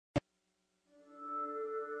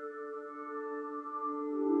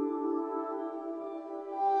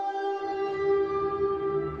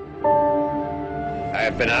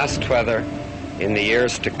I've been asked whether, in the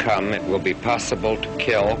years to come, it will be possible to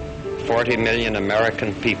kill 40 million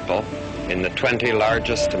American people in the 20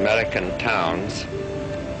 largest American towns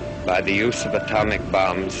by the use of atomic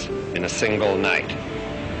bombs in a single night.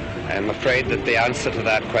 I am afraid that the answer to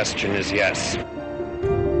that question is yes.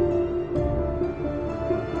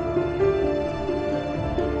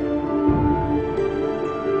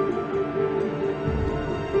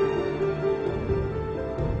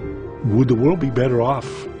 Would the world be better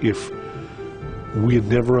off if we had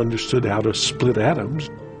never understood how to split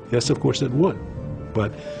atoms? Yes, of course it would.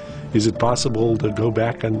 But is it possible to go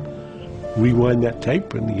back and rewind that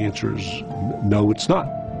tape? And the answer is no, it's not.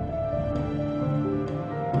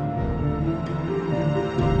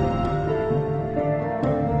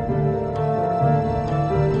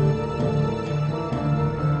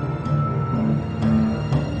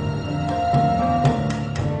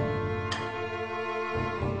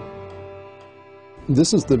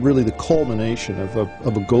 This is really the culmination of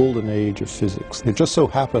a golden age of physics. It just so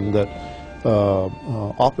happened that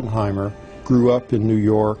Oppenheimer grew up in New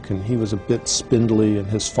York, and he was a bit spindly, and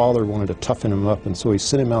his father wanted to toughen him up, and so he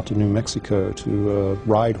sent him out to New Mexico to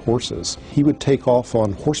ride horses. He would take off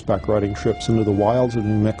on horseback riding trips into the wilds of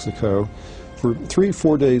New Mexico for 3 or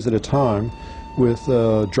 4 days at a time with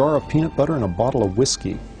a jar of peanut butter and a bottle of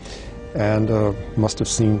whiskey, and must have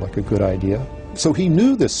seemed like a good idea. So he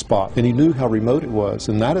knew this spot, and he knew how remote it was,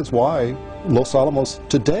 and that is why Los Alamos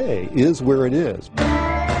today is where it is.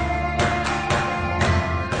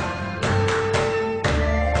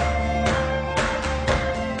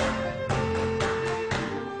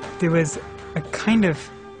 There was a kind of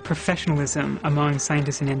professionalism among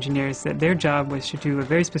scientists and engineers that their job was to do a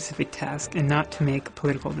very specific task and not to make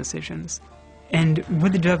political decisions. And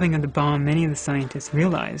with the dropping of the bomb, many of the scientists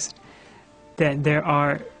realized that there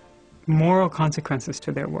are moral consequences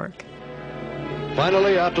to their work.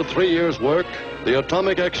 Finally, after 3 years' work, the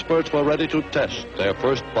atomic experts were ready to test their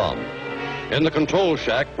first bomb. In the control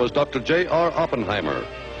shack was Dr. J.R. Oppenheimer.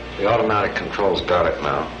 The automatic controls got it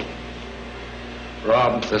now.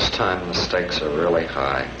 Rob, this time the stakes are really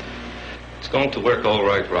high. It's going to work all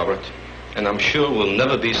right, Robert, and I'm sure we'll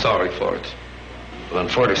never be sorry for it. Well, in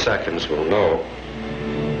 40 seconds we'll know.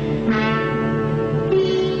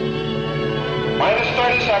 Minus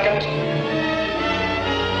 30 seconds.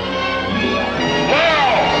 Now!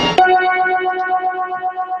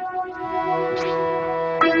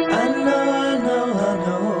 I know.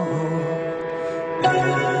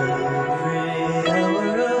 Every hour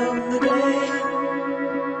of the day,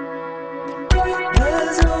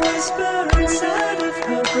 there's a whisper inside of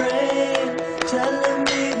her brain telling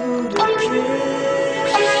me who to kill.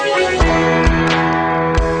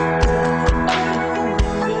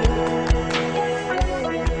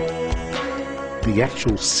 The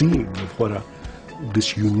actual seeing of what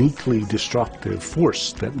this uniquely destructive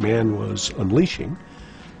force that man was unleashing,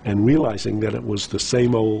 and realizing that it was the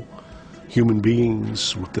same old human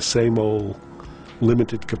beings with the same old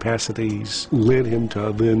limited capacities, led him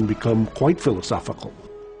to then become quite philosophical.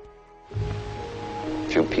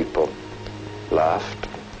 Few people laughed.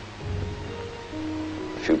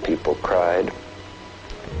 Few people cried.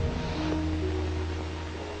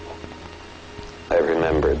 I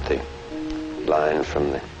remembered the line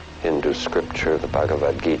from the Hindu scripture, the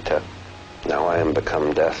Bhagavad Gita. Now I am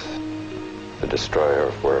become death, the destroyer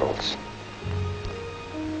of worlds.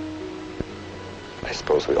 I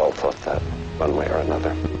suppose we all thought that one way or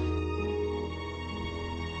another.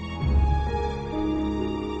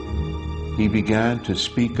 He began to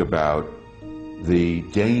speak about the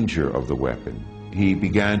danger of the weapon. He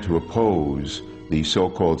began to oppose the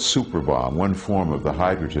so-called super bomb, one form of the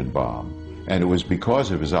hydrogen bomb. And it was because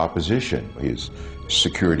of his opposition. His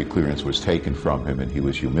security clearance was taken from him and he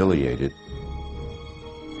was humiliated.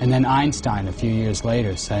 And then Einstein, a few years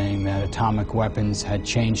later, saying that atomic weapons had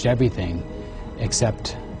changed everything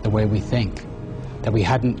except the way we think. That we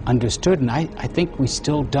hadn't understood, and I think we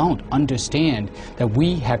still don't understand that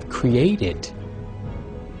we have created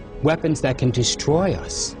weapons that can destroy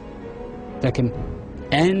us, that can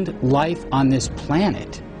end life on this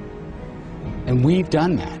planet. And we've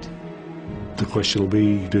done that. The question will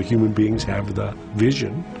be, do human beings have the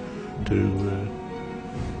vision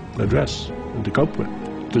to address and to cope with,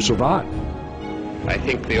 to survive? I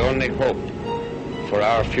think the only hope for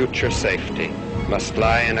our future safety must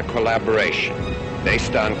lie in a collaboration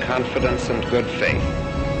based on confidence and good faith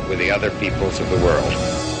with the other peoples of the world.